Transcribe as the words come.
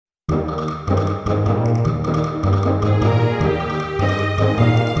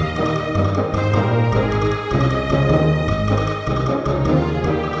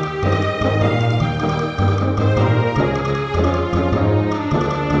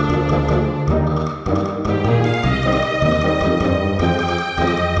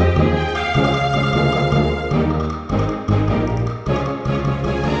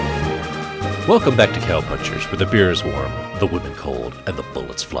Welcome back to Cowpunchers, where the beer is warm, the women cold, and the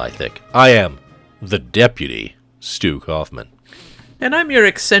bullets fly thick. I am the deputy, Stu Kaufman. And I'm your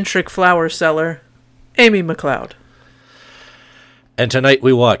eccentric flower seller, Amy McLeod. And tonight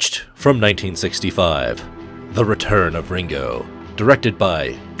we watched, from 1965, The Return of Ringo, directed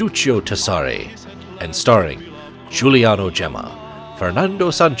by Duccio Tessari, and starring Giuliano Gemma,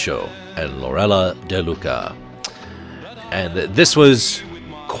 Fernando Sancho, and Lorella De Luca. And this was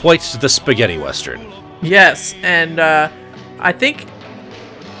quite the spaghetti western. Yes, and I think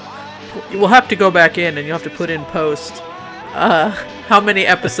we'll have to go back in and you'll have to put in post how many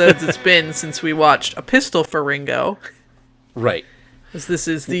episodes it's been since we watched A Pistol for Ringo. Right. As this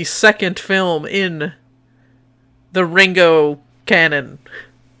is the second film in the Ringo canon.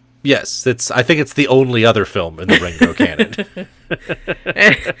 Yes, I think it's the only other film in the Ringo canon.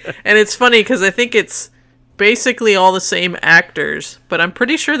 and it's funny because I think it's basically all the same actors, but I'm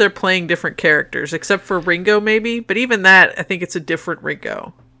pretty sure they're playing different characters, except for Ringo maybe, but even that, I think it's a different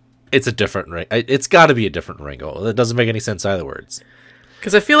Ringo. It's a different Ringo. It's got to be a different Ringo. That doesn't make any sense either words.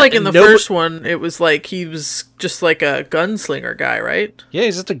 Because I feel like in the first one, it was like he was just like a gunslinger guy, right? Yeah,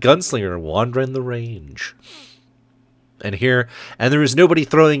 he's just a gunslinger wandering the range. And there was nobody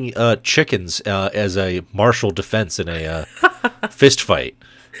throwing chickens as a martial defense in a fist fight.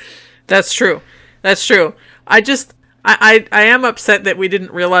 That's true. That's true. I am upset that we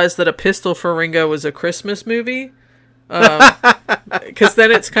didn't realize that A Pistol for Ringo was a Christmas movie. Because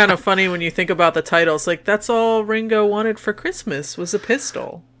then it's kind of funny when you think about the title. It's like, that's all Ringo wanted for Christmas was a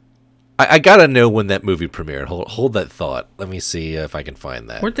pistol. I gotta know when that movie premiered. Hold that thought. Let me see if I can find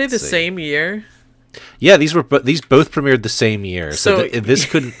that. Weren't they the same year? Yeah, these both premiered the same year. So this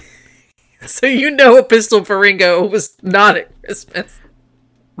couldn't. So A Pistol for Ringo was not at Christmas.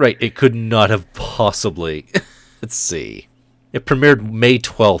 Right, it could not have possibly. Let's see. It premiered May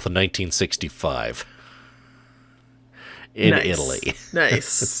 12th, 1965. In Italy. Nice.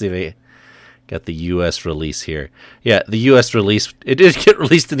 Let's see if we got the U.S. release here. Yeah, the U.S. release. It didn't get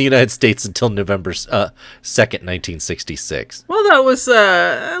released in the United States until November 2nd, 1966. Well, that was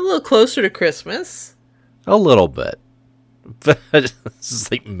a little closer to Christmas. A little bit. But this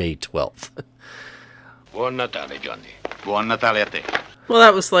is like May 12th. Buon Natale, Johnny. Buon Natale a te. Well,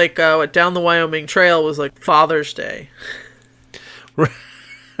 that was like Down the Wyoming Trail was like Father's Day. And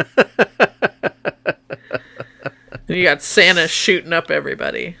you got Santa shooting up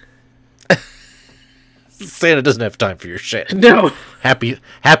everybody. Santa doesn't have time for your shit. No.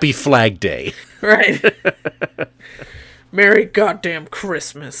 Happy Flag Day. Right. Merry goddamn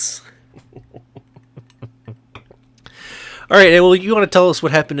Christmas. All right, well, you want to tell us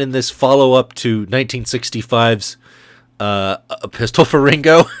what happened in this follow-up to 1965's A Pistol for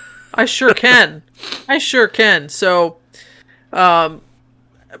Ringo? I sure can. So,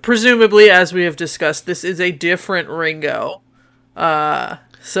 presumably, as we have discussed, this is a different Ringo.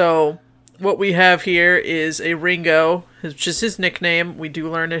 So, what we have here is a Ringo, which is his nickname. We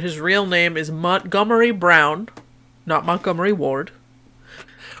do learn that his real name is Montgomery Brown, not Montgomery Ward.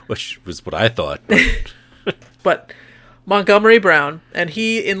 Which was what I thought. But Montgomery Brown, and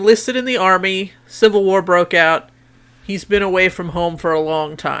he enlisted in the Army, Civil War broke out, he's been away from home for a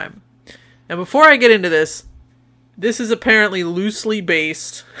long time. And before I get into this is apparently loosely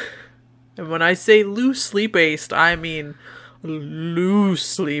based, and when I say loosely based, I mean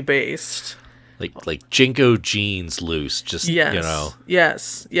loosely based. Like Jinko jeans loose, just, yes. You know.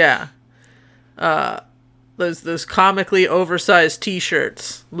 Yes, yeah. Those comically oversized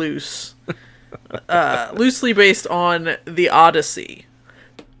t-shirts, loose. Loosely based on The Odyssey.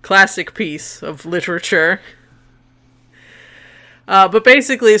 Classic piece of literature. But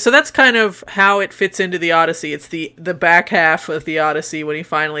basically, so that's kind of how it fits into The Odyssey. It's the back half of The Odyssey when he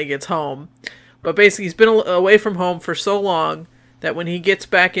finally gets home. But basically, he's been away from home for so long that when he gets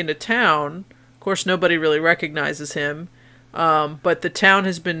back into town, of course, nobody really recognizes him. But the town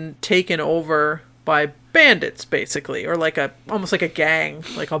has been taken over by bandits, basically, or almost like a gang,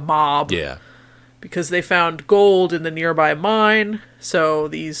 like a mob. Yeah. Because they found gold in the nearby mine, so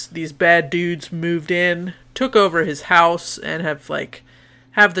these bad dudes moved in, took over his house, and have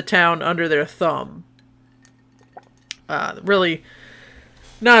the town under their thumb. Really,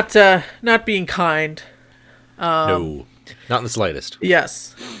 not being kind. No, not in the slightest.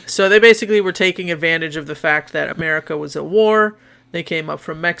 Yes. So they basically were taking advantage of the fact that America was at war. They came up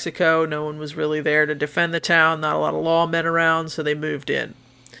from Mexico. No one was really there to defend the town. Not a lot of lawmen around, so they moved in.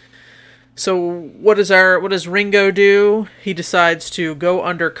 So what does Ringo do? He decides to go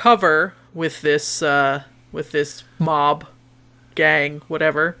undercover with this mob, gang,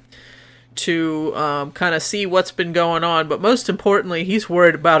 whatever, to kind of see what's been going on. But most importantly, he's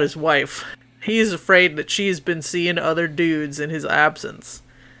worried about his wife. He's afraid that she's been seeing other dudes in his absence.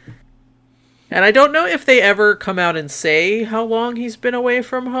 And I don't know if they ever come out and say how long he's been away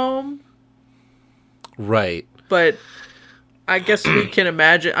from home. Right. But I guess we can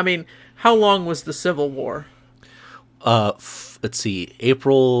imagine. I mean, how long was the Civil War? Let's see,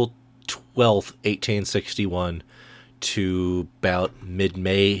 April 12th, 1861 to about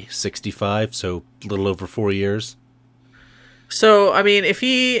mid-May 65, so a little over 4 years. So, I mean, if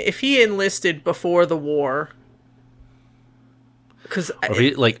he enlisted before the war, because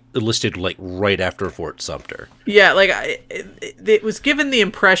he enlisted right after Fort Sumter. Yeah, it was given the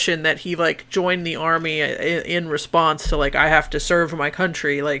impression that he joined the army in response to I have to serve my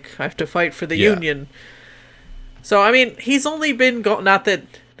country, I have to fight for the Union. So I mean, he's only been not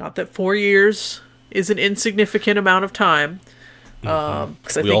that 4 years is an insignificant amount of time. We all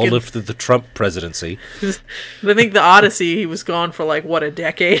lived through the Trump presidency. I think the Odyssey, he was gone for a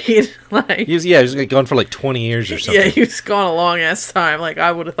decade. He was gone for 20 years or something. Yeah, he was gone a long ass time.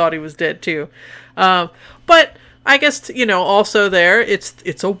 I would have thought he was dead too. But I guess also there,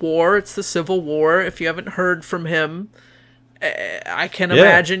 it's a war. It's the Civil War. If you haven't heard from him, I can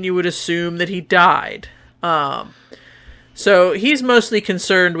imagine you would assume that he died. So he's mostly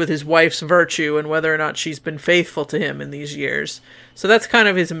concerned with his wife's virtue and whether or not she's been faithful to him in these years. So that's kind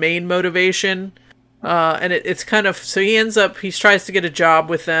of his main motivation. And it's kind of, so he tries to get a job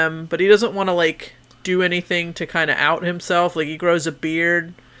with them, but he doesn't want to do anything to kind of out himself. He grows a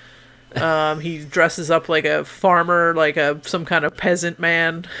beard. He dresses up like a farmer, some kind of peasant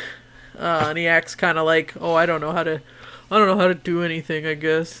man. And he acts kind of I don't know how to do anything, I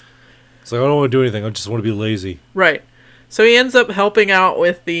guess. It's I don't want to do anything. I just want to be lazy. Right. So he ends up helping out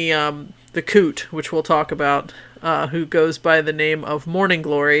with the coot, which we'll talk about, who goes by the name of Morning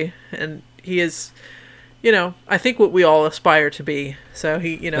Glory, and he is, I think what we all aspire to be. So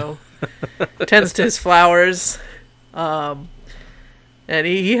he, tends to his flowers, and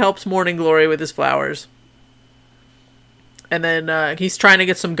he helps Morning Glory with his flowers. And then he's trying to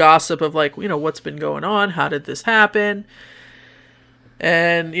get some gossip of what's been going on, how did this happen?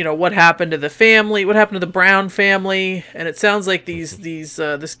 And, what happened to the family, what happened to the Brown family. And it sounds like this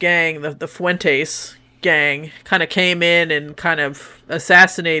gang, the Fuentes gang, kind of came in and kind of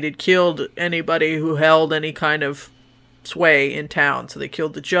killed anybody who held any kind of sway in town. So they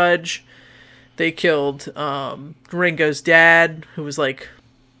killed the judge. They killed Ringo's dad, who was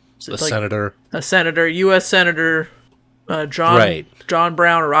senator. A senator, U.S. Senator John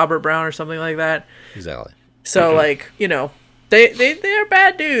Brown or Robert Brown or something like that. Exactly. So, they're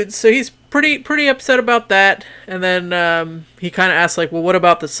bad dudes, so he's pretty upset about that. And then he kind of asks, well, what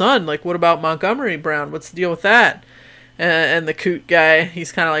about the son? What about Montgomery Brown? What's the deal with that? And the coot guy,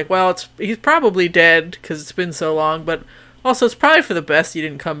 he's kind of well, he's probably dead because it's been so long, but also it's probably for the best he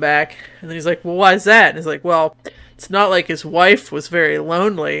didn't come back. And then he's well, why is that? And he's well, it's not like his wife was very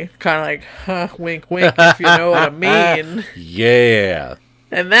lonely. Kind of wink, wink, if you know what I mean. Yeah.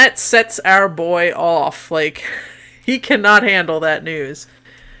 And that sets our boy off, he cannot handle that news.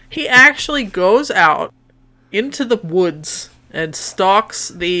 He actually goes out into the woods and stalks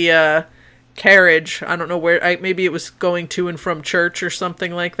the carriage. I don't know where. Maybe it was going to and from church or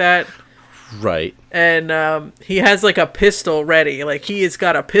something like that. Right. And he has a pistol ready. He has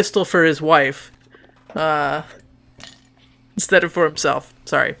got a pistol for his wife instead of for himself.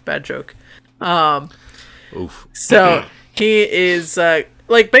 Sorry, bad joke. Oof. So he is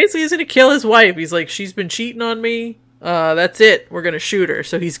basically he's gonna kill his wife. He's she's been cheating on me. That's it. We're gonna shoot her.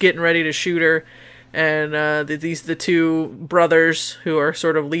 So he's getting ready to shoot her, and the two brothers who are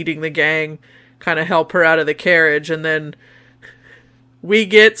sort of leading the gang kind of help her out of the carriage, and then we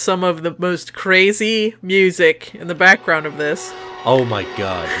get some of the most crazy music in the background of this. Oh my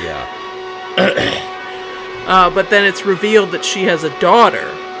god, yeah. But then it's revealed that she has a daughter.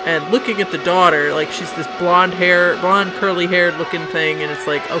 And looking at the daughter, she's this blonde curly haired looking thing, and it's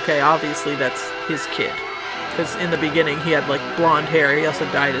okay, obviously that's his kid. Because in the beginning he had blonde hair, he also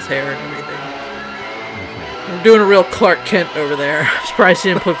dyed his hair and everything. Mm-hmm. We're doing a real Clark Kent over there. I'm surprised he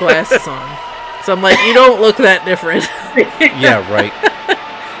didn't put glasses on. So I'm you don't look that different. Yeah, right.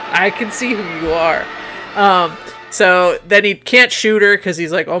 I can see who you are. So then he can't shoot her because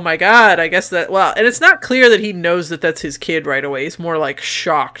he's oh my god, I guess that, well, and it's not clear that he knows that that's his kid right away. He's more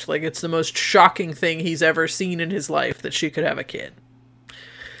shocked. It's the most shocking thing he's ever seen in his life that she could have a kid.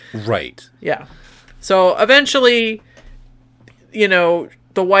 Right. Yeah. So eventually, the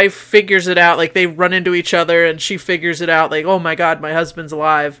wife figures it out. They run into each other and she figures it out. Oh my god, my husband's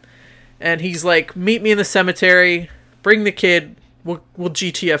alive. And he's meet me in the cemetery, bring the kid, we'll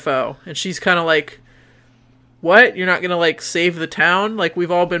GTFO. And she's kind of what? You're not gonna, like, save the town? Like,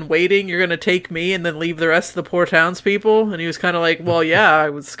 we've all been waiting. You're gonna take me and then leave the rest of the poor townspeople? And he was kind of like, well, yeah, I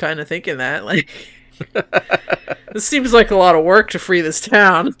was kind of thinking that. Like, this seems like a lot of work to free this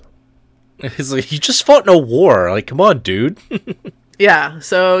town. He's like, you just fought in a war. Like, come on, dude. Yeah,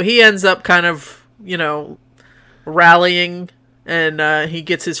 so he ends up kind of, rallying, and he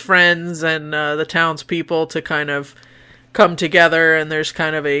gets his friends and the townspeople to kind of come together, and there's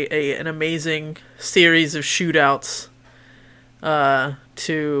kind of an amazing series of shootouts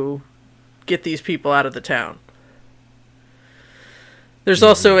to get these people out of the town. There's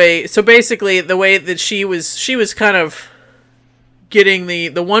also so basically the way that she was kind of getting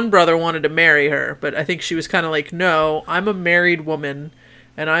the one brother wanted to marry her, but I think she was kind of like, no, I'm a married woman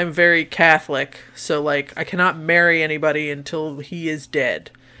and I'm very Catholic, so like I cannot marry anybody until he is dead.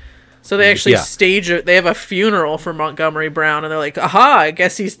 So they actually they have a funeral for Montgomery Brown, and they're like, aha, I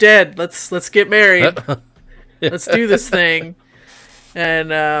guess he's dead. Let's get married. Let's do this thing.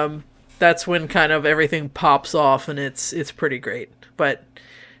 And that's when kind of everything pops off, and it's pretty great. But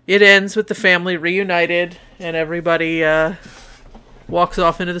it ends with the family reunited and everybody walks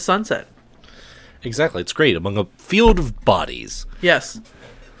off into the sunset. Exactly. It's great. Among a field of bodies. Yes.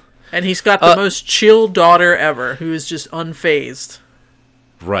 And he's got the most chill daughter ever, who is just unfazed.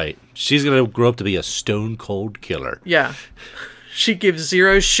 Right. She's going to grow up to be a stone cold killer. Yeah. She gives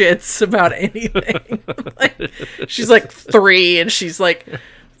zero shits about anything. Like, she's like 3, and she's like, let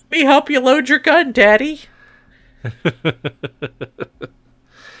me help you load your gun, Daddy.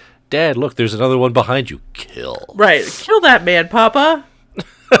 Dad, look, there's another one behind you. Kill. Right. Kill that man, Papa.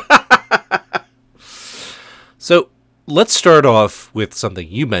 So, let's start off with something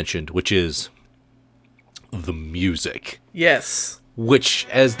you mentioned, which is the music. Yes. Which,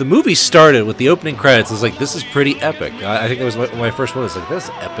 as the movie started with the opening credits, I was like, this is pretty epic. I think it was my first one. It's like, this is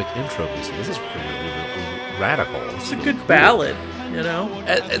epic intro music. This is pretty radical. It's a good ballad, you know?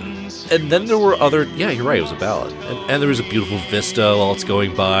 And then there were other... Yeah, you're right, it was a ballad. And there was a beautiful vista while it's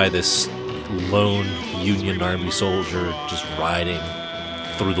going by, this lone Union Army soldier just riding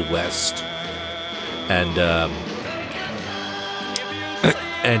through the West. And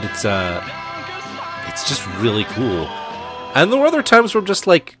and it's just really cool. And there were other times where I'm just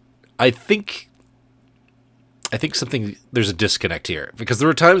like, I think there's a disconnect here. Because there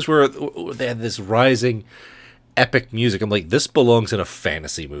were times where they had this rising epic music. I'm like, this belongs in a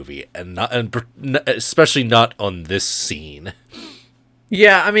fantasy movie, and especially not on this scene.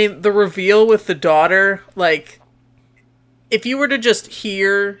 Yeah, I mean, the reveal with the daughter, like, if you were to just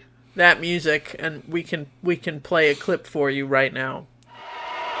hear that music, and we can play a clip for you right now.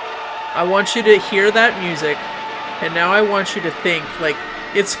 I want you to hear that music, and now I want you to think, like,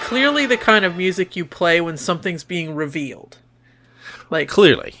 it's clearly the kind of music you play when something's being revealed. Like,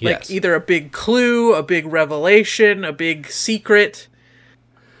 clearly, yes. Like either a big clue, a big revelation, a big secret.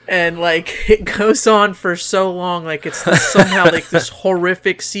 And, like, it goes on for so long, like, it's somehow, like, this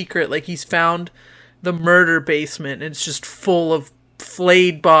horrific secret. Like, he's found the murder basement, and it's just full of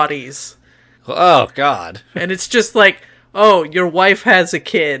flayed bodies. Oh, God. And it's just like, oh, your wife has a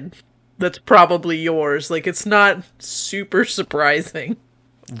kid that's probably yours. Like, it's not super surprising.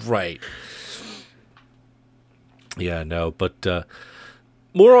 Right. Yeah, no, but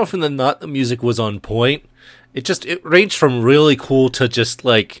more often than not, the music was on point. It ranged from really cool to just,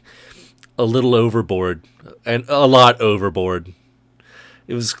 like, a little overboard, and a lot overboard.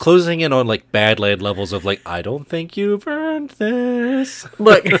 It was closing in on, like, Badland levels of, like, I don't think you've earned this.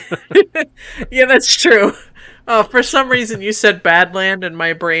 Look, yeah, that's true. For some reason, you said Badland, and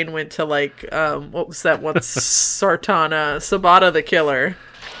my brain went to, like, what was that one? Sartana, Sabata the Killer,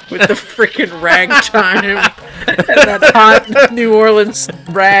 with the freaking ragtime and that hot New Orleans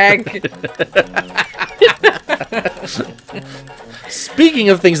rag. Speaking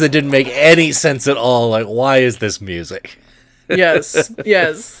of things that didn't make any sense at all, like, why is this music?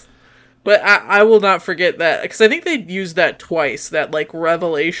 Yes. But I will not forget that, because I think they used that twice, that, like,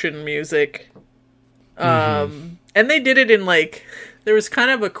 revelation music. And they did it in, like, there was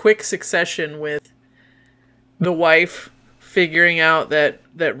kind of a quick succession with the wife figuring out that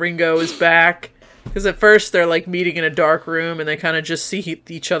Ringo is back. Because at first they're, like, meeting in a dark room, and they kind of just see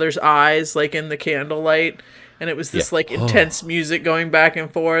each other's eyes, like, in the candlelight. And it was this, like, intense music going back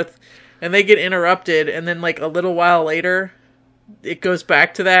and forth. And they get interrupted, and then, like, a little while later, it goes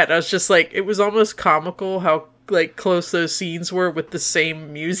back to that. And I was just like, it was almost comical how, like, close those scenes were with the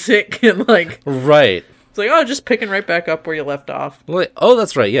same music. And, like... Right. It's like, oh, just picking right back up where you left off. Like, oh,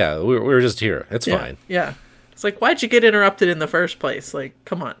 that's right, yeah. We were just here. It's fine. Yeah. It's like, why'd you get interrupted in the first place? Like,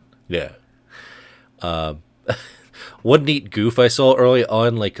 come on. Yeah. One neat goof I saw early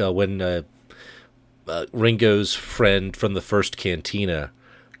on, like, when Ringo's friend from the first cantina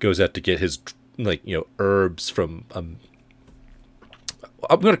goes out to get his herbs from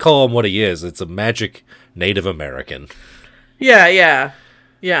I'm going to call him what he is. It's a magic Native American. Yeah.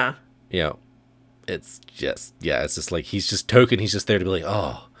 It's just like he's just token. He's just there to be like,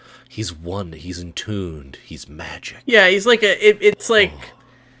 oh, he's one. He's in tuned. He's magic. Yeah, he's like it's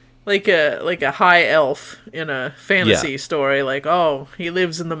like a high elf in a fantasy story. Like, oh, he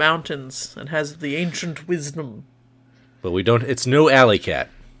lives in the mountains and has the ancient wisdom. But we don't. It's no alley cat.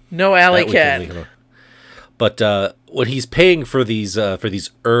 No alley cat. But when he's paying for these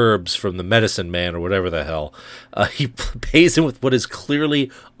herbs from the medicine man or whatever the hell, he pays him with what is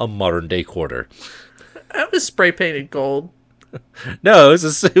clearly a modern day quarter. That was spray painted gold. No, it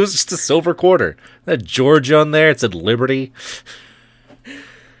was just a silver quarter. That George on there, it said Liberty.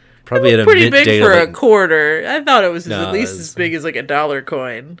 Probably it was pretty big for a quarter. I thought it was at least as big as like a dollar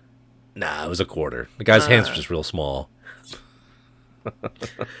coin. Nah, it was a quarter. The guy's hands were just real small.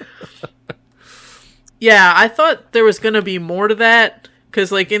 Yeah, I thought there was going to be more to that,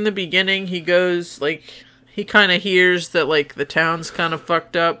 because, like, in the beginning, he goes, like, he kind of hears that, like, the town's kind of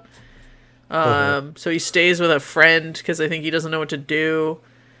fucked up, so he stays with a friend, because I think he doesn't know what to do,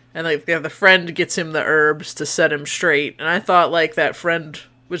 and, like, the friend gets him the herbs to set him straight, and I thought, like, that friend,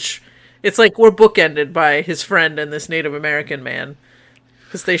 which, it's like, we're bookended by his friend and this Native American man,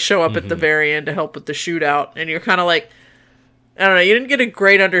 because they show up at the very end to help with the shootout, and you're kind of like, I don't know, you didn't get a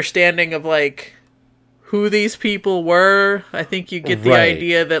great understanding of, like, who these people were. I think you get the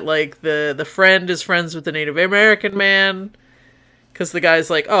idea that, like, the friend is friends with the Native American man, because the guy's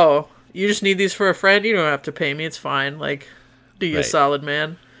like, oh, you just need these for a friend? You don't have to pay me, it's fine. Like, do you a solid,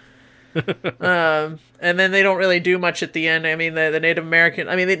 man. And then they don't really do much at the end. I mean, the Native American,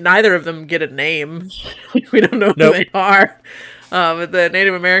 neither of them get a name. We don't know who they are. But the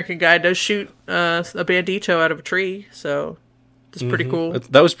Native American guy does shoot a bandito out of a tree, so it's pretty cool.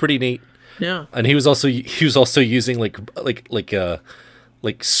 That was pretty neat. Yeah, and he was also using like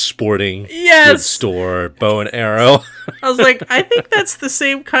sporting goods store bow and arrow. I was like, I think that's the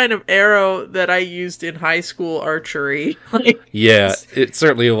same kind of arrow that I used in high school archery. Like, yeah, it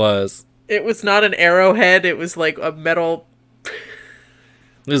certainly was. It was not an arrowhead. It was like a metal.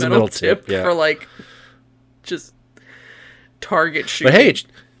 It was a metal tip for like just target shooting. But hey,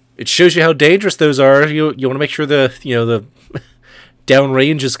 it shows you how dangerous those are. You want to make sure the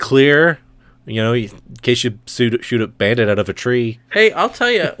downrange is clear, in case you shoot a bandit out of a tree. Hey, I'll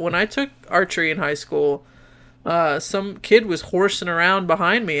tell you, when I took archery in high school, some kid was horsing around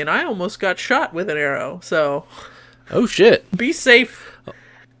behind me, and I almost got shot with an arrow. So, oh shit! Be safe.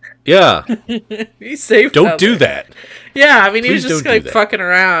 Yeah, be safe. Don't do that. Yeah, he was just like fucking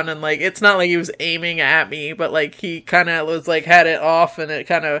around, and like it's not like he was aiming at me, but like he kind of was like had it off, and it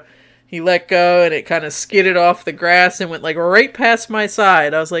kind of. He let go, and it kind of skidded off the grass and went, like, right past my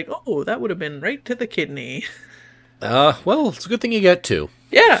side. I was like, oh, that would have been right to the kidney. Well, it's a good thing you got two.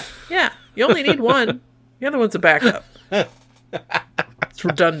 Yeah. You only need one. The other one's a backup. It's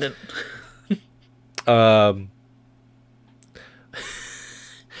redundant. A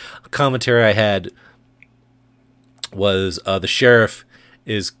commentary I had was the sheriff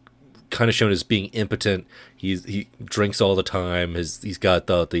is kind of shown as being impotent. He drinks all the time. He's got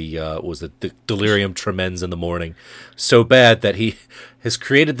the delirium tremens in the morning, so bad that he has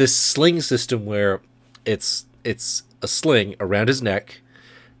created this sling system where it's a sling around his neck,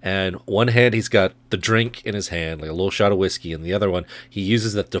 and one hand he's got the drink in his hand, like a little shot of whiskey, and the other one he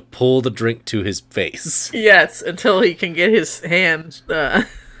uses that to pull the drink to his face. Yes, until he can get his hand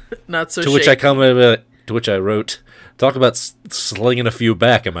not so. To which I wrote, talk about slinging a few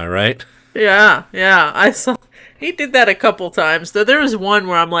back. Am I right? Yeah, I saw he did that a couple times. Though there was one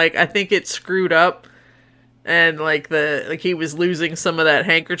where I'm like, I think it screwed up, and like he was losing some of that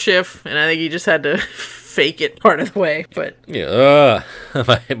handkerchief, and I think he just had to fake it part of the way. But yeah,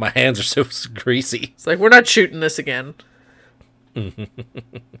 my hands are so greasy. It's like, we're not shooting this again.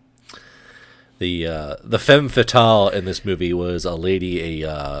 The femme fatale in this movie was a lady,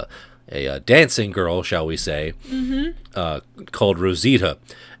 a dancing girl, shall we say, called Rosita.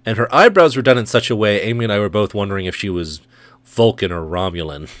 And her eyebrows were done in such a way, Amy and I were both wondering if she was Vulcan or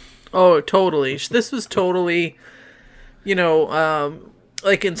Romulan. Oh, totally. This was totally,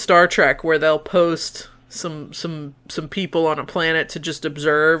 like in Star Trek, where they'll post some people on a planet to just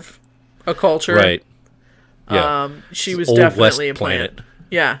observe a culture. Right. Yeah. She was definitely a planet.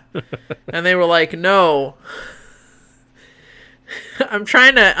 Yeah. And they were like, no. I'm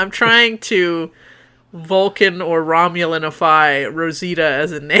trying to Vulcan or Romulanify Rosita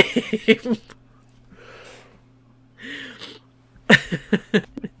as a name.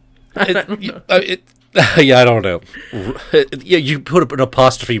 Yeah, I don't know. Yeah, you put up an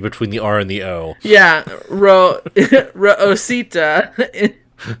apostrophe between the R and the O. Yeah, Rosita.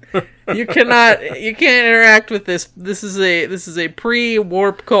 You can't interact with this. This is a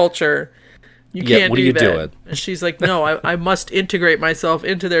pre-warp culture. You can't do that. Doing? And she's like, no, I must integrate myself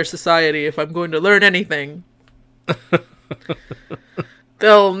into their society if I'm going to learn anything.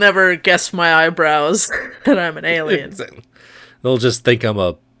 They'll never guess my eyebrows that I'm an alien. They'll just think I'm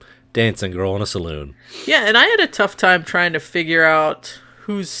a dancing girl in a saloon. Yeah, and I had a tough time trying to figure out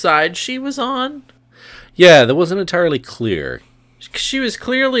whose side she was on. Yeah, that wasn't entirely clear. She was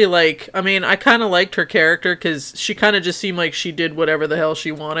clearly like, I mean, I kind of liked her character because she kind of just seemed like she did whatever the hell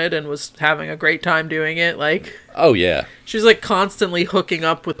she wanted and was having a great time doing it. Like, oh yeah, she's like constantly hooking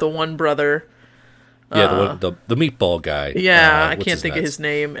up with the one brother. Yeah, the meatball guy. Yeah, I can't think of his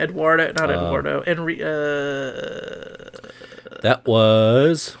name. Eduardo. That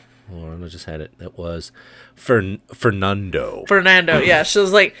was. I just had it. That was Fernando. Fernando. Yeah, she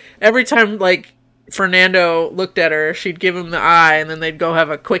was like every time like Fernando looked at her, she'd give him the eye, and then they'd go have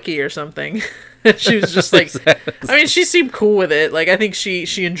a quickie or something. She was just like, exactly. I mean, she seemed cool with it. Like, I think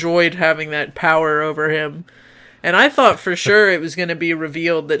she enjoyed having that power over him. And I thought for sure it was going to be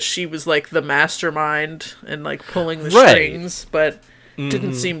revealed that she was like the mastermind and like pulling the strings, but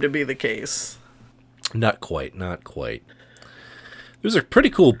didn't seem to be the case. Not quite. It was a pretty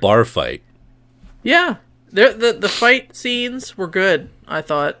cool bar fight. Yeah. The fight scenes were good, I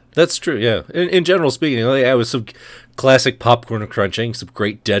thought. That's true, yeah. In general speaking, it was some classic popcorn crunching, some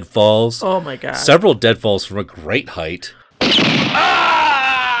great deadfalls. Oh my god. Several deadfalls from a great height.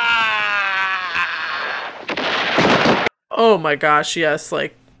 Oh my gosh, yes.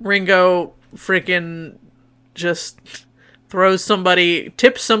 Like, Ringo freaking just tips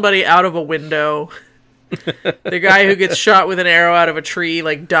somebody out of a window. The guy who gets shot with an arrow out of a tree,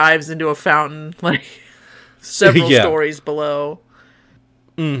 like, dives into a fountain, like, several stories below.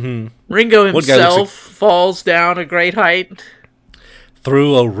 Mm-hmm. Ringo himself falls down a great height.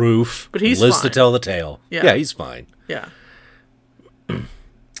 Through a roof. But he's lives fine. to tell the tale. Yeah, he's fine. Yeah.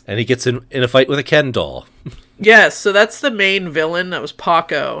 And he gets in a fight with a Ken doll. Yes, so that's the main villain. That was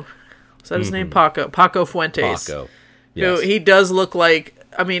Paco. Is that his name? Paco Fuentes. Paco. Yes. Who he does look like,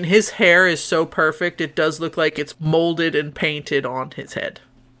 I mean, his hair is so perfect, it does look like it's molded and painted on his head.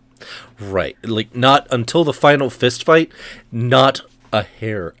 Right. Like, not until the final fist fight, not a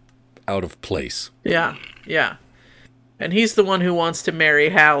hair out of place. Yeah. And he's the one who wants to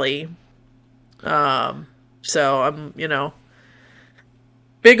marry Hallie. So I'm,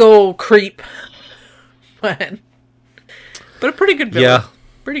 big old creep. But a pretty good villain. Yeah.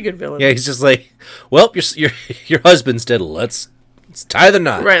 Pretty good villain. Yeah, he's just like, well, your husband's dead. Let's tie the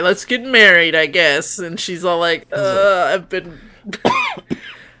knot. Right, let's get married, I guess. And she's all like, I've been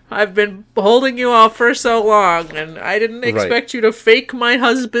holding you off for so long, and I didn't expect you to fake my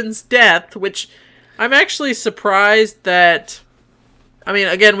husband's death, which I'm actually surprised that, I mean,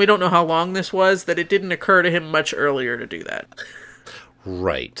 again, we don't know how long this was, that it didn't occur to him much earlier to do that.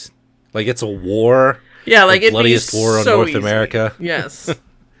 Right. Like, it's a war. Yeah, like, the bloodiest war on North America. Yes.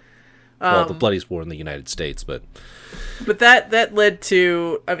 Well, the bloodiest war in the United States, but that led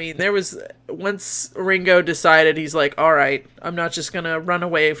to, I mean, there was, once Ringo decided, he's like, all right, I'm not just going to run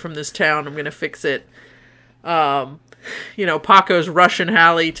away from this town, I'm going to fix it. Paco's rushing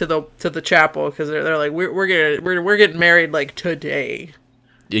Hallie to the chapel, because they're like, we're getting married, like, today.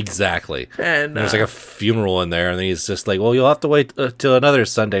 Exactly. And there's like a funeral in there, and then he's just like, well, you'll have to wait till another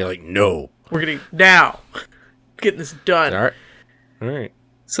Sunday. Like, no. We're going to, now. Getting this done. All right.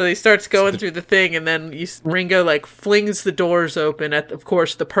 So he starts going through the thing, and then Ringo, like, flings the doors open at, of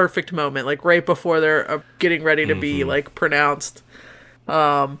course, the perfect moment, like, right before they're getting ready to be, like, pronounced.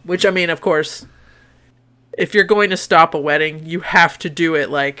 Which, I mean, of course, if you're going to stop a wedding, you have to do it,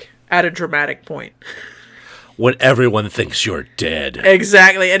 like, at a dramatic point. When everyone thinks you're dead.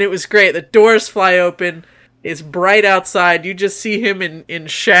 Exactly, and it was great. The doors fly open, it's bright outside, you just see him in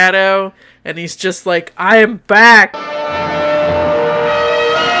shadow, and he's just like, I am back!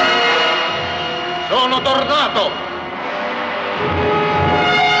 Sono tornato!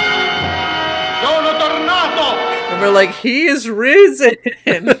 Sono tornato! And we're like, he is risen!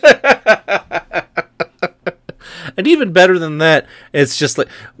 And even better than that, it's just like,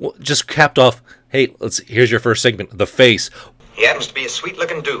 just capped off, hey, here's your first segment, the face. He happens to be a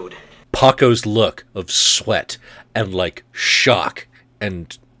sweet-looking dude. Paco's look of sweat and, like, shock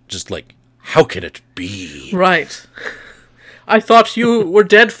and just like, how can it be? Right. I thought you were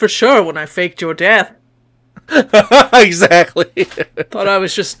dead for sure when I faked your death. Exactly. Thought I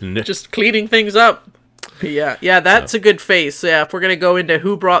was just cleaning things up. Yeah, that's a good face. Yeah, if we're gonna go into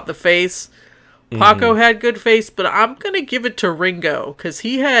who brought the face, Paco had good face, but I'm going to give it to Ringo, because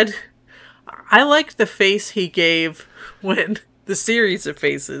I liked the face he gave when the series of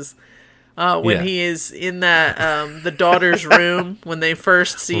faces, when he is in that, the daughter's room, when they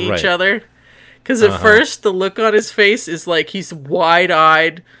first see each other. Because at first, the look on his face is like he's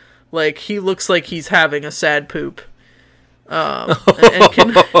wide-eyed, like he looks like he's having a sad poop. And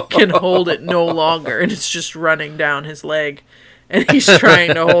can hold it no longer, and it's just running down his leg, and he's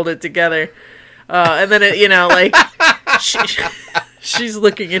trying to hold it together. And then she's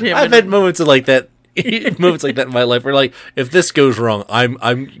looking at him. I've had moments like that in my life where, like, if this goes wrong, I'm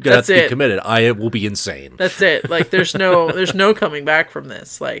gonna have to be committed. I will be insane. That's it. Like, there's no coming back from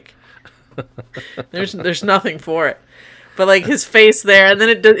this. Like, there's nothing for it. But like his face there, and then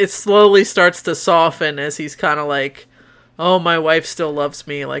it slowly starts to soften as he's kind of like, oh, my wife still loves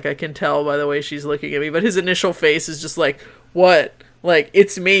me. Like, I can tell by the way she's looking at me. But his initial face is just like, what? Like,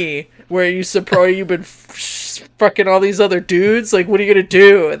 it's me. Where you've been fucking all these other dudes? Like, what are you going to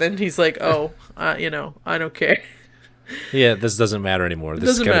do? And then he's like, oh, I don't care. Yeah, this doesn't matter anymore. This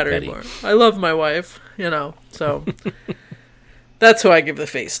doesn't matter anymore. I love my wife, so that's who I give the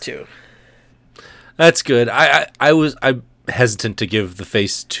face to. That's good. I'm hesitant to give the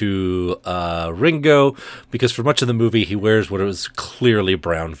face to Ringo, because for much of the movie he wears what was clearly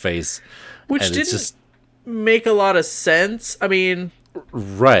brown face, which didn't make a lot of sense. I mean,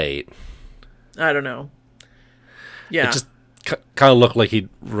 right? I don't know. Yeah, it just kind of looked like he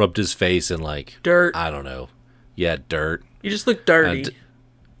rubbed his face in like dirt. I don't know. Yeah, dirt. You just look dirty.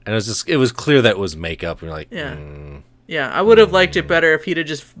 And it was clear that it was makeup. And you're like, Yeah, I would have liked it better if he'd have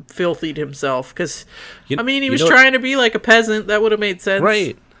just filthied himself. Because, he was trying to be like a peasant. That would have made sense.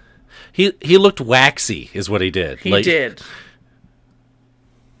 Right. He looked waxy, is what he did. He did.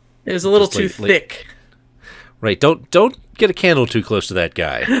 It was a little too thick. Right. Don't get a candle too close to that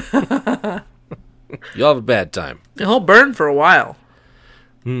guy. You'll have a bad time. He'll burn for a while.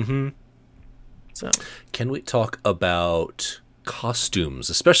 Mm-hmm. So, can we talk about costumes,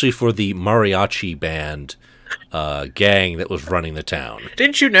 especially for the mariachi band gang that was running the town?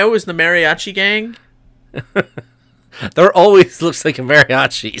 Didn't you know it was the mariachi gang? There always looks like a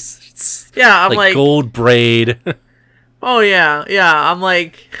mariachis. Yeah, I'm like gold braid. Oh yeah. I'm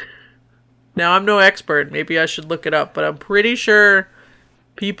like, now I'm no expert. Maybe I should look it up, but I'm pretty sure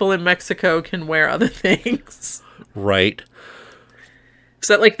people in Mexico can wear other things. Right. Is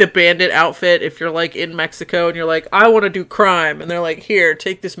that like the bandit outfit? If you're like in Mexico and you're like, I want to do crime, and they're like, here,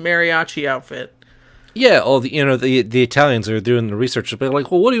 take this mariachi outfit. Yeah, all the Italians are doing the research. They're like,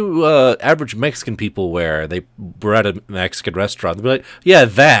 well, what do average Mexican people wear? They were at a Mexican restaurant. They'll be like, yeah,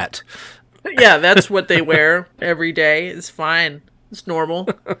 that. Yeah, that's what they wear every day. It's fine. It's normal.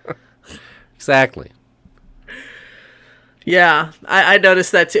 Exactly. Yeah, I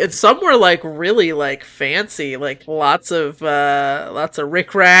noticed that too. And some were like really like fancy, like lots of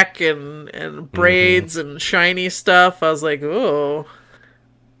rickrack and braids and shiny stuff. I was like, oh,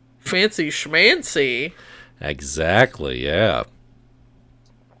 fancy schmancy. Exactly, yeah.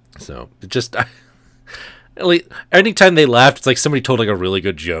 So just anytime they laughed, it's like somebody told like a really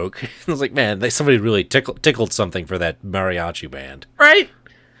good joke. It was like, man, somebody really tickled something for that mariachi band, right?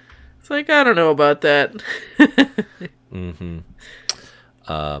 It's like, I don't know about that. Mm-hmm.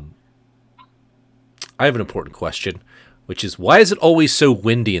 I have an important question, which is, why is it always so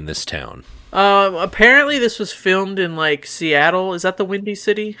windy in this town? Apparently this was filmed in like Seattle. Is that the Windy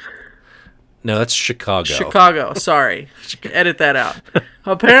City? No, that's Chicago. Chicago, sorry. Edit that out.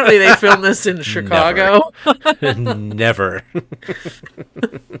 Apparently they filmed this in Chicago. Never.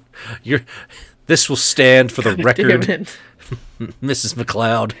 This will stand for the record, Mrs.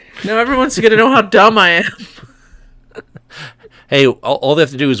 McLeod. Now everyone's going to know how dumb I am. Hey, all they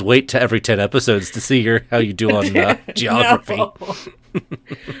have to do is wait to every 10 episodes to see how you do on geography. No.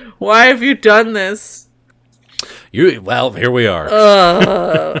 Why have you done this? Well, here we are.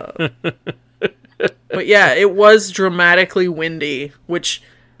 But yeah, it was dramatically windy, which,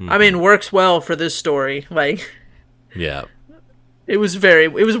 I mean, works well for this story. Like, yeah. It was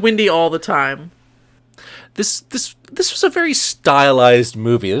windy all the time. This was a very stylized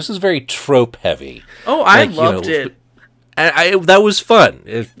movie. This was very trope heavy. Oh, I loved it. And that was fun.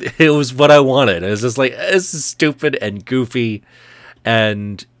 It was what I wanted. It was just like, this is stupid and goofy,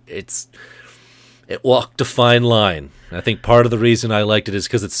 and it walked a fine line. And I think part of the reason I liked it is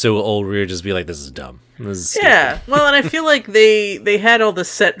because it's so old. We were just be like, this is dumb. This is stupid. Yeah. Well, and I feel like they had all the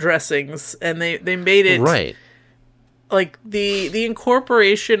set dressings, and they made it right. Like the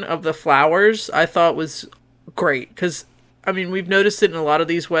incorporation of the flowers, I thought was great, because I mean, we've noticed it in a lot of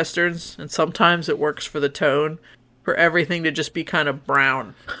these westerns, and sometimes it works for the tone, for everything to just be kind of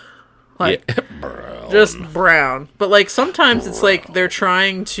brown. Like, Brown. just brown. But, like, sometimes it's like they're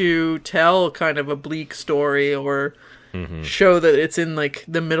trying to tell kind of a bleak story or show that it's in, like,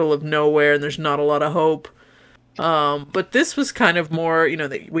 the middle of nowhere and there's not a lot of hope. But this was kind of more,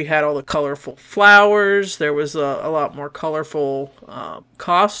 we had all the colorful flowers. There was a lot more colorful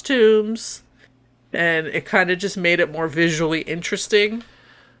costumes. And it kind of just made it more visually interesting.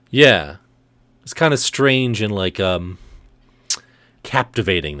 Yeah. It's kind of strange and, like,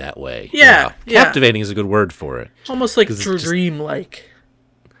 captivating that way. Yeah. Captivating is a good word for it. Almost like dream-like.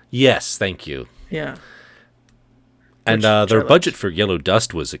 Yes, thank you. Yeah. And their budget for Yellow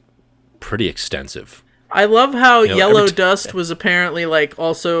Dust was pretty extensive. I love how Yellow Dust was apparently, like,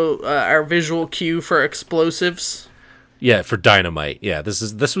 also our visual cue for explosives. Yeah, for dynamite. Yeah, this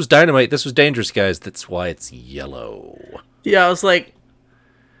was dynamite. This was dangerous, guys. That's why it's yellow. Yeah, I was like,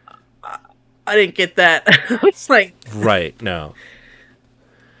 I didn't get that. It's like... Right, no.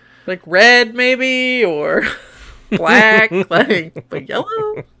 Like red, maybe, or black, but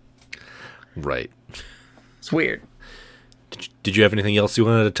yellow? Right. It's weird. Did you have anything else you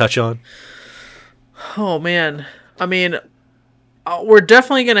wanted to touch on? Oh, man. I mean, we're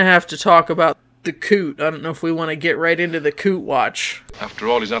definitely going to have to talk about the coot. I don't know if we want to get right into the coot watch. After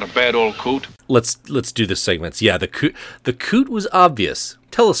all, he's not a bad old coot. Let's do the segments. Yeah, the coot was obvious.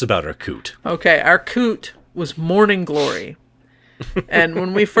 Tell us about our coot. Okay, our coot was Morning Glory. And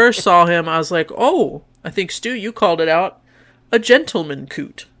when we first saw him, I was like, oh, I think, Stu, you called it out, a gentleman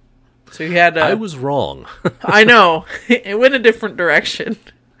coot. So he had I was wrong. I know. It went a different direction.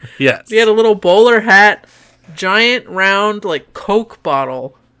 Yes. He had a little bowler hat, giant round, like, Coke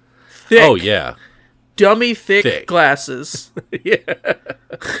bottle. Thick. Oh, yeah. Dummy thick glasses. Yeah.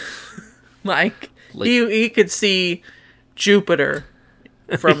 Like he could see Jupiter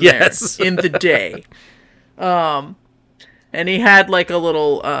from there in the day. And he had like a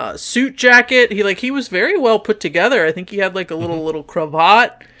little suit jacket. He was very well put together. I think he had like a little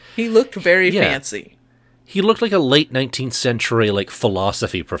cravat. He looked very fancy. He looked like a late 19th century like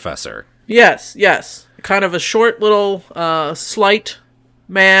philosophy professor. Yes. Kind of a short little slight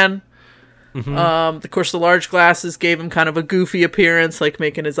man. Mm-hmm. Of course, the large glasses gave him kind of a goofy appearance, like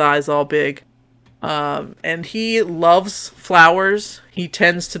making his eyes all big. And he loves flowers. He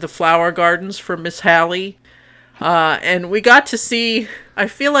tends to the flower gardens for Miss Hallie. And we got to see, I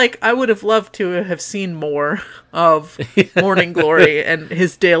feel like I would have loved to have seen more of Morning Glory and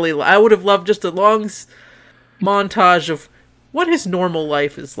his daily life. I would have loved just a long montage of what his normal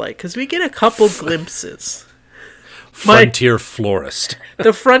life is like, because we get a couple glimpses. Frontier florist.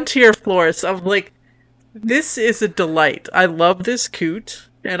 The frontier florist. I'm like, this is a delight. I love this coot,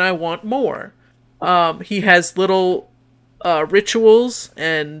 and I want more. He has little rituals,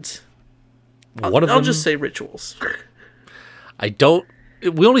 and I'll just say rituals.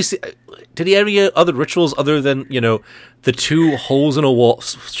 We only see... Did he have any other rituals other than, the two holes in a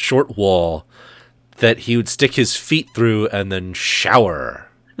short wall that he would stick his feet through and then shower?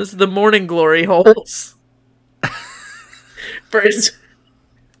 This is the Morning Glory holes. for his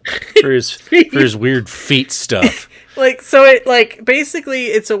weird feet stuff. Basically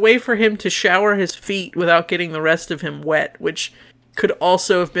it's a way for him to shower his feet without getting the rest of him wet, which could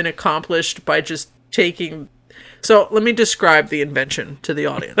also have been accomplished by just taking... So let me describe the invention to the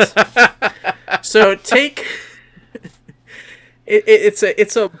audience. So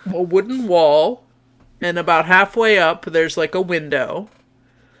it's a wooden wall, and about halfway up there's like a window.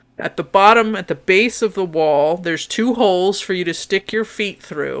 At the bottom, at the base of the wall, there's two holes for you to stick your feet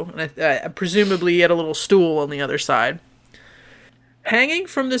through. And presumably he had a little stool on the other side. Hanging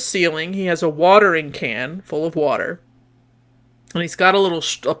from the ceiling, he has a watering can full of water. And he's got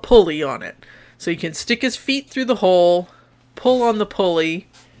a pulley on it. So he can stick his feet through the hole, pull on the pulley,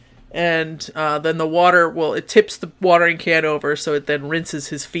 and then the water, it tips the watering can over, so it then rinses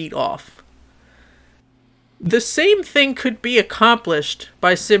his feet off. The same thing could be accomplished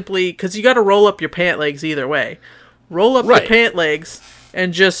by simply, because you got to roll up your pant legs either way. Roll up your pant legs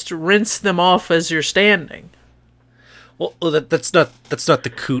and just rinse them off as you're standing. Well, that's not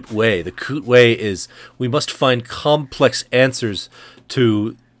the coot way. The coot way is we must find complex answers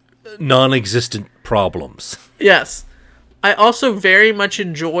to non-existent problems. Yes. I also very much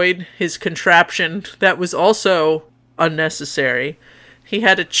enjoyed his contraption that was also unnecessary. He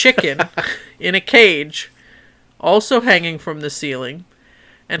had a chicken in a cage, also hanging from the ceiling,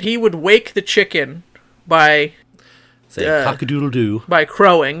 and he would wake the chicken by cock-a-doodle-doo, by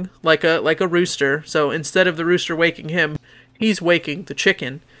crowing like a rooster. So instead of the rooster waking him, he's waking the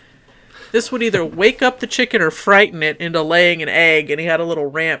chicken. This would either wake up the chicken or frighten it into laying an egg, and he had a little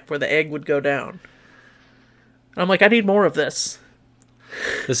ramp where the egg would go down. I'm like, I need more of this.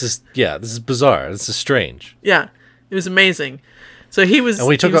 This is bizarre. This is strange. Yeah, it was amazing. So he was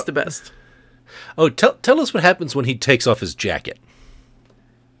the best. Oh, tell us what happens when he takes off his jacket.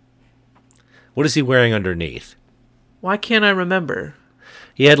 What is he wearing underneath? Why can't I remember?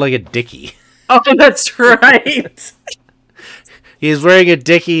 He had like a dickie. Oh, that's right. He's wearing a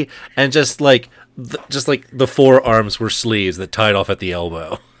dickie, and just like the forearms were sleeves that tied off at the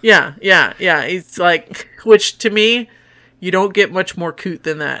elbow. Yeah. He's like, which to me, you don't get much more coot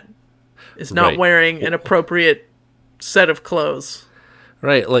than that. Is not wearing an appropriate set of clothes.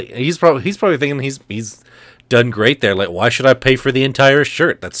 Right, like he's probably thinking he's done great there. Like, why should I pay for the entire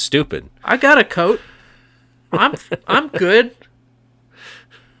shirt? That's stupid. I got a coat. I'm good.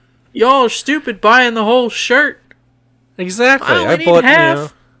 Y'all are stupid buying the whole shirt. Exactly. I bought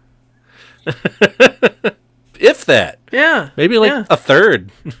half. If that. Yeah. Maybe a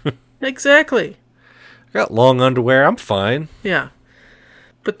third. Exactly. I got long underwear. I'm fine. Yeah.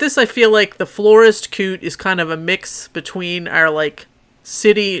 But this, I feel like the florist coot is kind of a mix between our like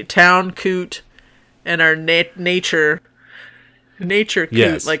city town coot and our nature coot,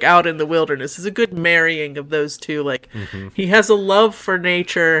 yes. like out in the wilderness. It's a good marrying of those two. Like he has a love for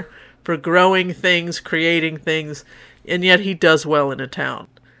nature, for growing things, creating things, and yet he does well in a town.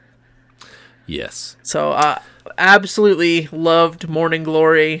 Yes. So absolutely loved Morning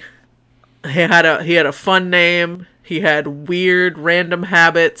Glory. He had a fun name. He had weird random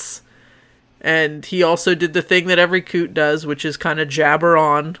habits. And he also did the thing that every coot does, which is kind of jabber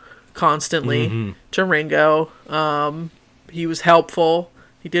on constantly to Ringo. He was helpful.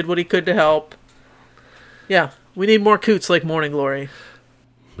 He did what he could to help. Yeah, we need more coots like Morning Glory.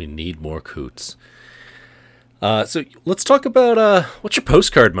 We need more coots. So let's talk about what's your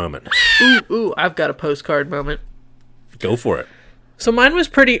postcard moment? Ooh, I've got a postcard moment. Go for it. So mine was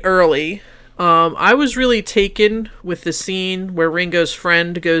pretty early. I was really taken with the scene where Ringo's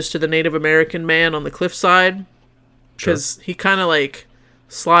friend goes to the Native American man on the cliffside. Because he kind of like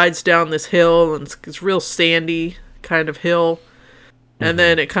slides down this hill, and it's real sandy kind of hill. And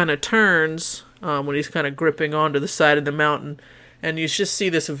then it kind of turns when he's kind of gripping onto the side of the mountain. And you just see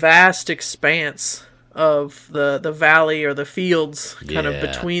this vast expanse of the valley or the fields kind of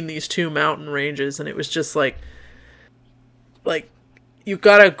between these two mountain ranges. And it was just like you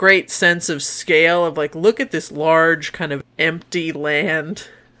got a great sense of scale of like, look at this large kind of empty land.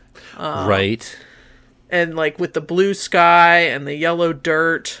 Right. And like with the blue sky and the yellow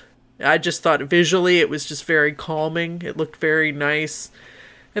dirt, I just thought visually it was just very calming. It looked very nice.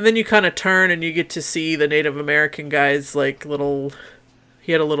 And then you kind of turn and you get to see the Native American guy's like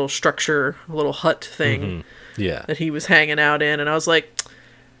he had a little structure, a little hut thing that he was hanging out in. And I was like,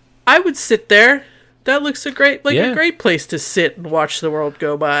 I would sit there. That looks a great place to sit and watch the world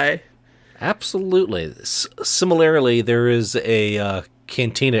go by. Absolutely. Similarly, there is a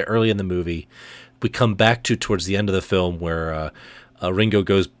cantina early in the movie we come back to towards the end of the film where Ringo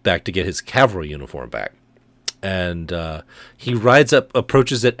goes back to get his cavalry uniform back. And he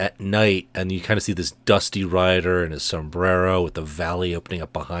approaches it at night, and you kind of see this dusty rider and his sombrero with the valley opening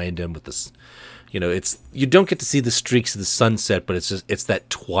up behind him with this, you don't get to see the streaks of the sunset, but it's that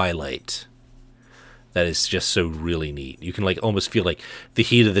twilight. That is just so really neat. You can like almost feel like the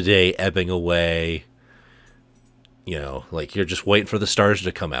heat of the day ebbing away. Like you're just waiting for the stars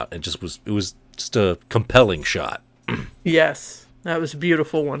to come out. It was just a compelling shot. Yes, that was a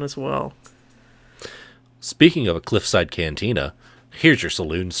beautiful one as well. Speaking of a cliffside cantina, here's your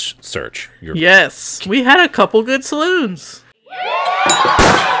saloon search. Yes, we had a couple good saloons.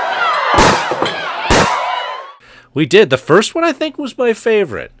 We did. The first one I think was my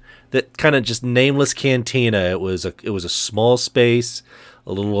favorite. That kind of just nameless cantina. It was a small space,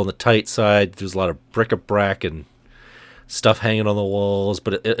 a little on the tight side. There was a lot of bric-a-brac and stuff hanging on the walls,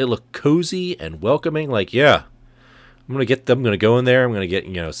 but it looked cozy and welcoming. Like, yeah, I'm gonna go in there. I'm gonna get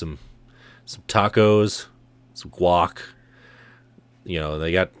some tacos, some guac.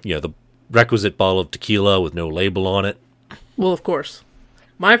 They got the requisite bottle of tequila with no label on it. Well, of course,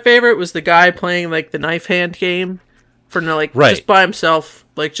 my favorite was the guy playing like the knife hand game. Just by himself,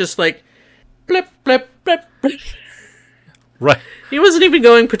 just blip, blip, blip, blip. Right. He wasn't even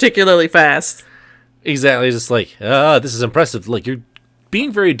going particularly fast. Exactly. Just like, this is impressive. Like, you're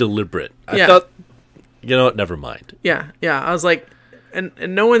being very deliberate. I thought, never mind. Yeah. I was like, and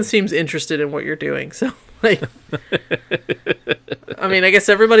no one seems interested in what you're doing. So, like, I mean, I guess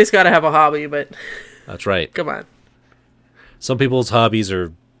everybody's got to have a hobby, but. That's right. Come on. Some people's hobbies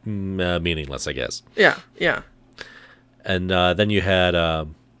are meaningless, I guess. Yeah. And then you had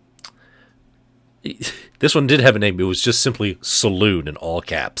this one did have a name. It was just simply Saloon in all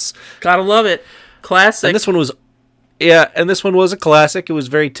caps. Gotta love it. Classic. And this one was Yeah, and this one was a classic. It was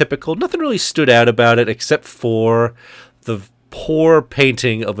very typical. Nothing really stood out about it except for the poor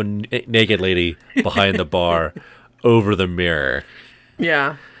painting of a naked lady behind the bar over the mirror.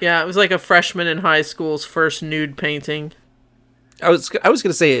 Yeah. Yeah, it was like a freshman in high school's first nude painting. I was going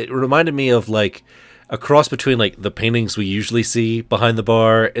to say it reminded me of like a cross between like the paintings we usually see behind the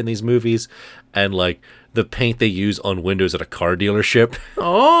bar in these movies and like the paint they use on windows at a car dealership.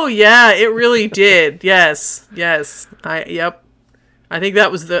 Oh, yeah, it really did. Yes. Yep. I think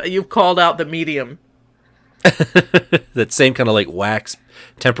that was you called out the medium. That same kind of like wax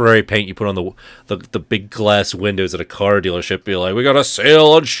temporary paint you put on the big glass windows at a car dealership. Be like, we got a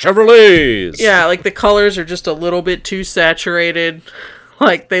sale on Chevrolets. Yeah, like the colors are just a little bit too saturated.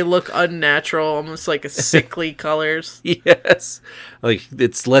 Like they look unnatural, almost like a sickly colors. Yes, like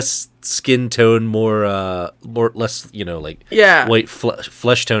it's less skin tone, more less like white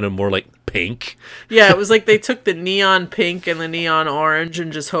flesh tone and more like pink. Yeah, it was like they took the neon pink and the neon orange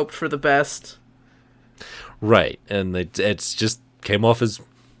and just hoped for the best. Right, and it's just came off as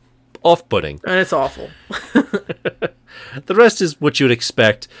off-putting. And it's awful. The rest is what you would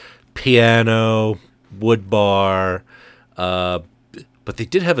expect: piano, wood bar. But they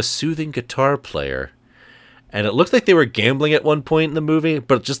did have a soothing guitar player, and it looked like they were gambling at one point in the movie,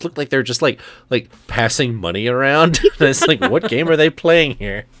 but it just looked like they're just like passing money around. And it's like, what game are they playing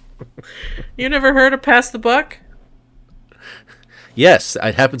here? You never heard of Pass the Buck? Yes,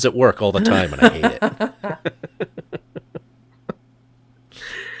 it happens at work all the time, and I hate it.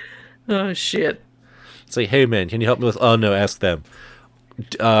 Oh, shit. It's like, hey, man, can you help me with... Oh, no, ask them.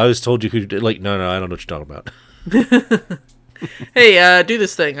 I was told you who... Like, no, I don't know what you're talking about. Hey, do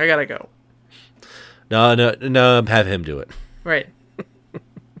this thing. I gotta go. No, have him do it. Right.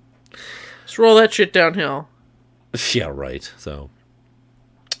 Just roll that shit downhill. Yeah, right. So...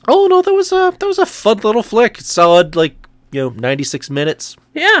 Oh, no, that was a fun little flick. Solid, 96 minutes.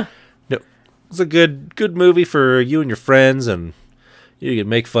 Yeah. No, it was a good movie for you and your friends, and you can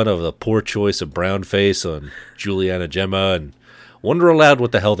make fun of the poor choice of brown face on Giuliano Gemma and wonder aloud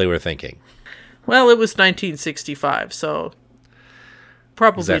what the hell they were thinking. Well, it was 1965, so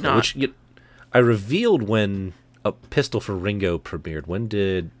probably exactly. not. I revealed when A Pistol for Ringo premiered. When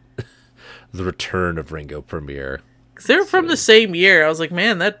did The Return of Ringo premiere? Because they were from the same year. I was like,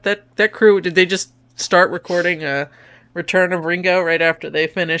 man, that crew, did they just start recording Return of Ringo right after they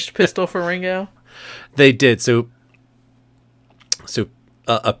finished Pistol for Ringo? They did. So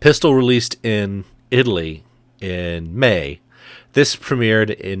A Pistol released in Italy in May. This premiered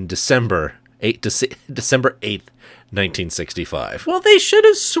in December 8th, 1965. Well, they should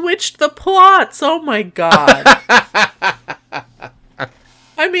have switched the plots. Oh my god.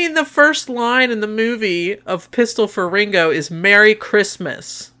 I mean, the first line in the movie of Pistol for Ringo is Merry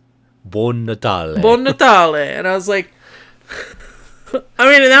Christmas. Buon Natale. Buon Natale. And I was like...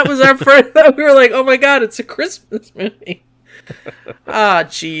 I mean, and that was our first... We were like, oh my god, it's a Christmas movie. Ah,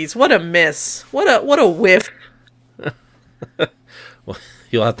 jeez. What a miss. What a whiff. Well,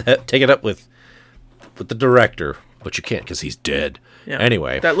 you'll have to take it up with the director, but you can't because he's dead. Yeah,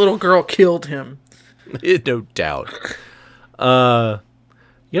 anyway. That little girl killed him. No doubt. So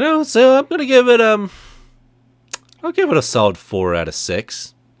I'm gonna give it I'll give it a solid 4 out of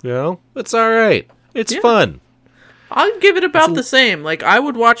 6. It's all right. It's fun. I'll give it about the same. Like, I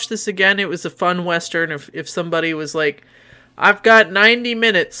would watch this again. It was a fun Western. If somebody was like, I've got 90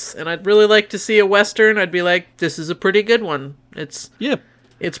 minutes and I'd really like to see a Western, I'd be like, this is a pretty good one. It's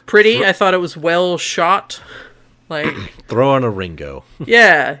pretty. I thought it was well shot. Like, throw on a Ringo.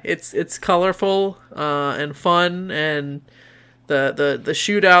 Yeah, it's colorful and fun, and the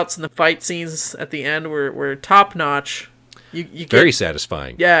shootouts and the fight scenes at the end were top notch. You get, very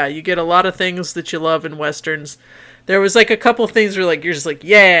satisfying. Yeah, you get a lot of things that you love in Westerns. There was like a couple of things where like you're just like,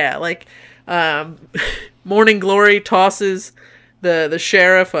 yeah, like Morning Glory tosses the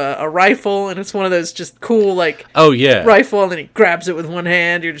sheriff a rifle, and it's one of those just cool like rifle, and then he grabs it with one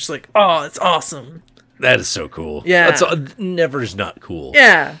hand. You're just like, oh, it's awesome. That is so cool. Yeah, that's never is not cool.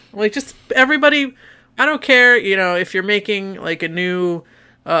 Yeah, like just everybody. I don't care, if you're making like a new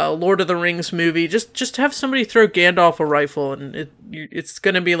Lord of the Rings movie, just have somebody throw Gandalf a rifle, and it's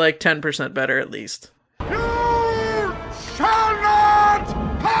gonna be like 10% better at least. You shall not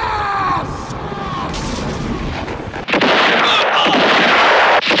pass!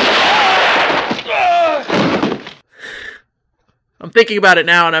 I'm thinking about it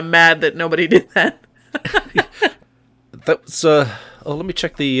now, and I'm mad that nobody did that. That's let me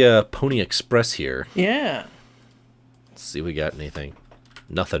check the Pony Express here. Yeah. Let's see if we got anything.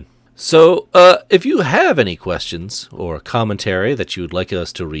 Nothing. So, if you have any questions or commentary that you would like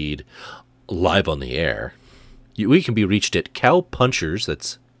us to read live on the air, We can be reached at Cowpunchers,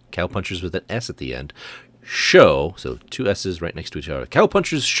 that's Cowpunchers with an S at the end, show, so 2 S's right next to each other,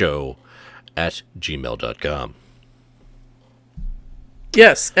 cowpunchershow at gmail.com.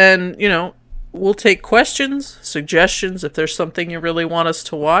 Yes, and, we'll take questions, suggestions. If there's something you really want us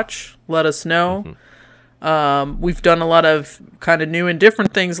to watch, let us know. We've done a lot of kind of new and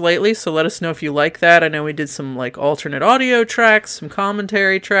different things lately, so let us know if you like that. I know we did some like alternate audio tracks, some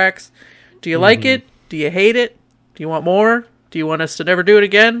commentary tracks. Do you like it? Do you hate it? Do you want more? Do you want us to never do it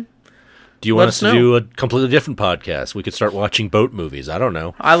again? Do you want us to do a completely different podcast? We could start watching boat movies. I don't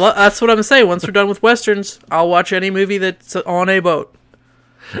know. That's what I'm saying. Once we're done with Westerns, I'll watch any movie that's on a boat.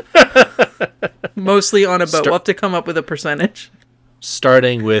 Mostly on a boat. We'll have to come up with a percentage.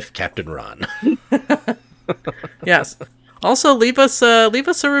 Starting with Captain Ron. Yes. Also, leave us a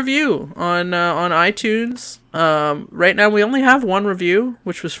review on iTunes. Right now, we only have one review,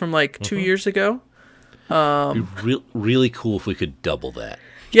 which was from like 2 years ago. It'd be really cool if we could double that.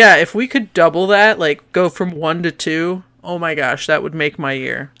 Yeah, if we could double that, like go from 1 to 2, oh my gosh, that would make my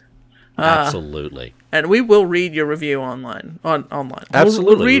year. Absolutely. And we will read your review online. Absolutely,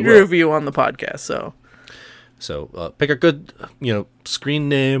 we'll read your review on the podcast. So pick a good, screen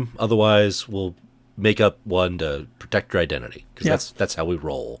name. Otherwise, we'll make up one to protect your identity, because that's how we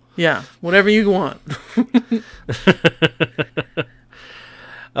roll. Yeah, whatever you want.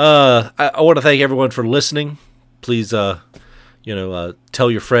 I want to thank everyone for listening. Please, tell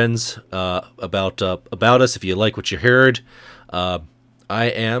your friends about us if you like what you heard. I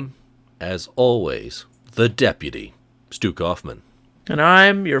am, as always, the Deputy, Stu Kaufman. And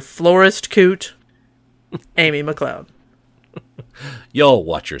I'm your florist coot, Amy McLeod. Y'all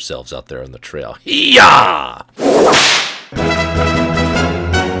watch yourselves out there on the trail. Yeah!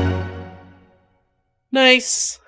 Nice.